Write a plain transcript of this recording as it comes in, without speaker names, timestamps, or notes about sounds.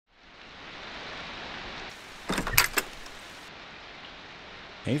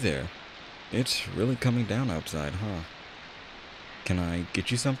Hey there. It's really coming down outside, huh? Can I get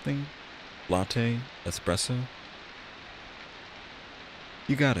you something? Latte? Espresso?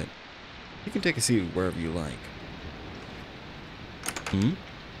 You got it. You can take a seat wherever you like. Hmm?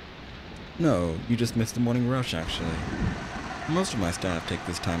 No, you just missed the morning rush, actually. Most of my staff take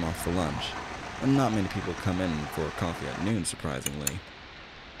this time off for lunch, and not many people come in for coffee at noon, surprisingly.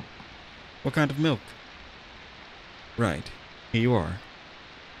 What kind of milk? Right. Here you are.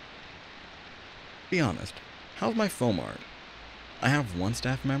 Be honest. How's my foam art? I have one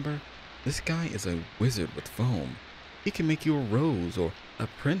staff member. This guy is a wizard with foam. He can make you a rose, or a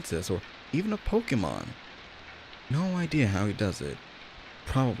princess, or even a Pokemon. No idea how he does it.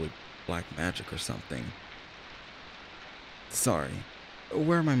 Probably black magic or something. Sorry.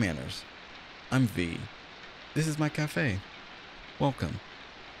 Where are my manners? I'm V. This is my cafe. Welcome.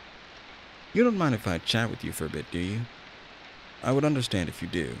 You don't mind if I chat with you for a bit, do you? I would understand if you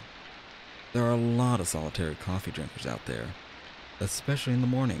do. There are a lot of solitary coffee drinkers out there, especially in the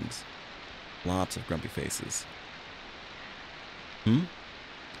mornings. Lots of grumpy faces. Hmm?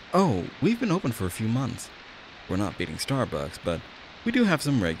 Oh, we've been open for a few months. We're not beating Starbucks, but we do have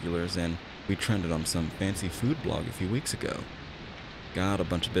some regulars, and we trended on some fancy food blog a few weeks ago. Got a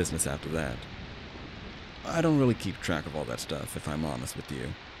bunch of business after that. I don't really keep track of all that stuff, if I'm honest with you.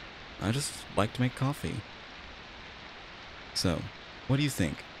 I just like to make coffee. So, what do you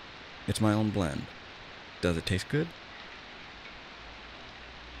think? It's my own blend. Does it taste good?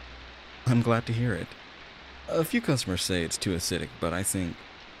 I'm glad to hear it. A few customers say it's too acidic, but I think...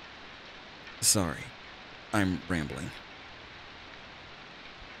 Sorry, I'm rambling.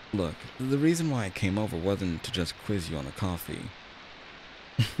 Look, the reason why I came over wasn't to just quiz you on the coffee.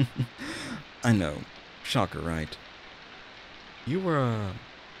 I know. Shocker, right? You were,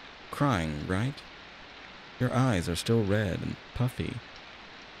 crying, right? Your eyes are still red and puffy.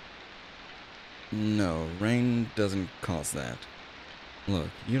 No, rain doesn't cause that. Look,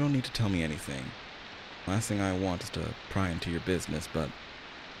 you don't need to tell me anything. Last thing I want is to pry into your business, but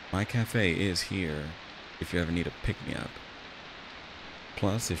my cafe is here if you ever need a pick-me-up.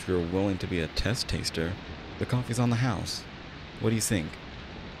 Plus, if you're willing to be a test taster, the coffee's on the house. What do you think?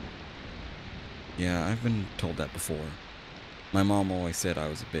 Yeah, I've been told that before. My mom always said I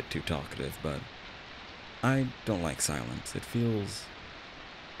was a bit too talkative, but I don't like silence. It feels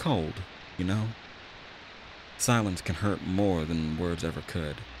cold, you know? Silence can hurt more than words ever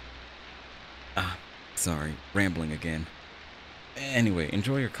could. Ah, sorry, rambling again. Anyway,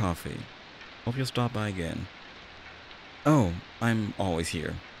 enjoy your coffee. Hope you'll stop by again. Oh, I'm always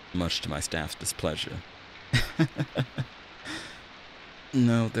here, much to my staff's displeasure.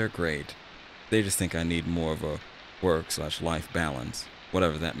 No, they're great. They just think I need more of a work/life balance,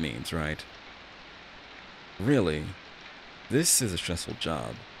 whatever that means, right? Really, this is a stressful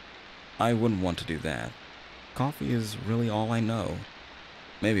job. I wouldn't want to do that. Coffee is really all I know.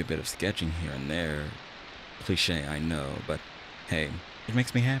 Maybe a bit of sketching here and there. Cliche, I know, but hey, it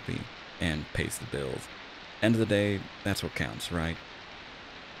makes me happy and pays the bills. End of the day, that's what counts, right?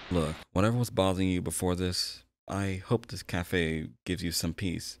 Look, whatever was bothering you before this, I hope this cafe gives you some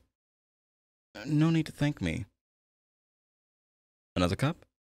peace. No need to thank me. Another cup?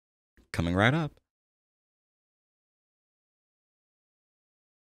 Coming right up.